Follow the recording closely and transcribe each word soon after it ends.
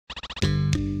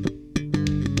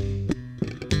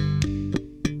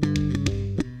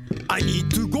I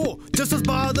need to go, just as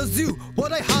bad as you.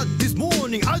 What I had this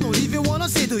morning, I don't even wanna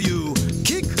say to you.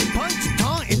 Kick, punch,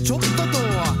 turn, and chop the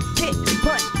door. Kick,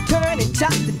 punch, turn, and chop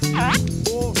the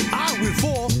Or I will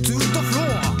fall to the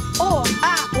floor. Or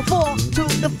I will fall to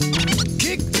the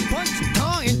Kick, punch,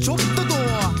 turn, and chop the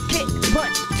door. Kick,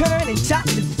 punch, turn, and chop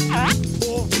the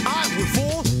Or I will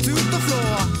fall to the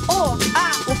floor. Or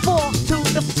I will fall to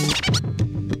the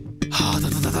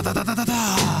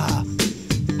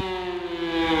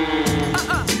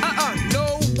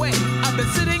No way. I've been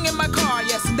sitting in my car,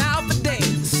 yes, now for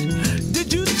days.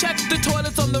 Did you check the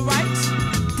toilets on the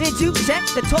right? Did you check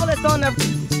the toilets on the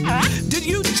Did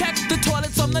you check the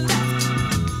toilets on the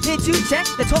left? Did you check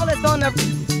the toilets on the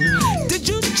Did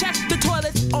you check the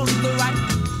toilets on the right?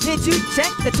 Did you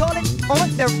check the toilets on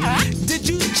the Did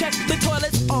you check the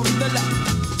toilets on the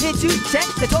left? Did you check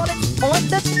the toilets on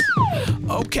the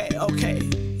Okay,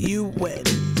 you win.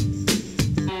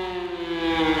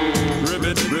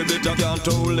 Ribbit, I can't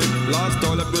hold it. Last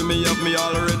toilet with me up, me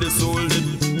already sold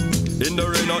it. In the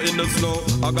rain or in the snow,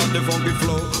 I got the funky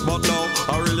flow, but now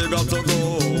I really got to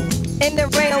go. In the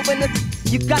rain or in the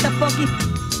you got the funky,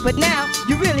 but now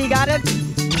you really gotta.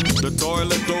 The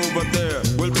toilet over there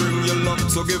will bring you luck,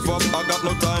 so give up, I got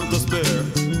no time to spare.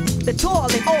 The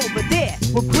toilet over there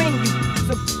will bring you,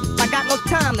 so I got no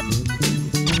time to.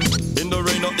 In the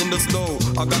rain or in the snow,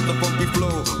 I got the funky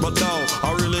flow, but now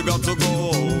I really got to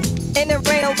go. In the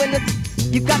rain or in the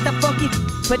you got the funky,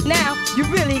 but now you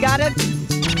really gotta.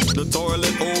 The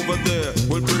toilet over there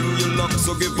will bring you luck,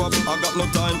 so give up, I got no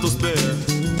time to spare.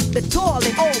 The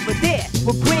toilet over there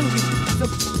will bring you, so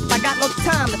I got no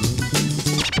time to.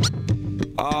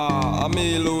 I'm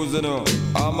me losing her,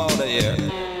 I'm out of here.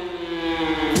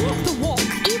 Walk the walk,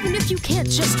 even if you can't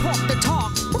just talk the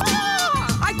talk.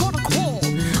 I got a call.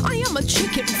 I am a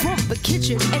chicken from the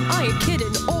kitchen, and I ain't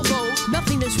kidding, although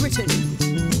nothing is written.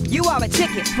 You are a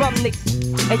chicken from the,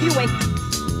 and you ain't,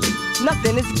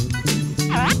 nothing is.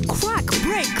 Crack,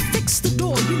 break, fix the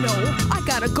door, you know. I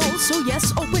gotta go, so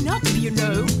yes, open up, you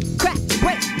know. Crack,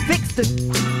 break, fix the,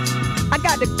 I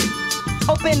gotta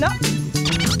open up.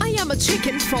 I am a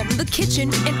chicken from the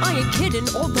kitchen, and I ain't kidding,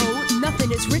 although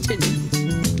nothing is written.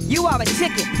 You are a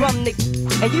chicken from the,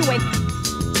 and you ain't,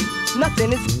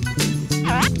 nothing is.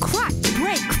 Crack,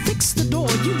 break, fix the door,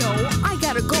 you know. I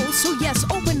gotta go, so yes,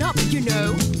 open up, you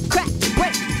know. Crack,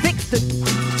 break, fix the,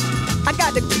 I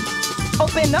gotta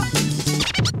open up.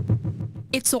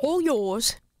 It's all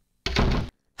yours.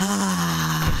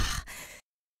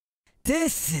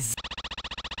 This is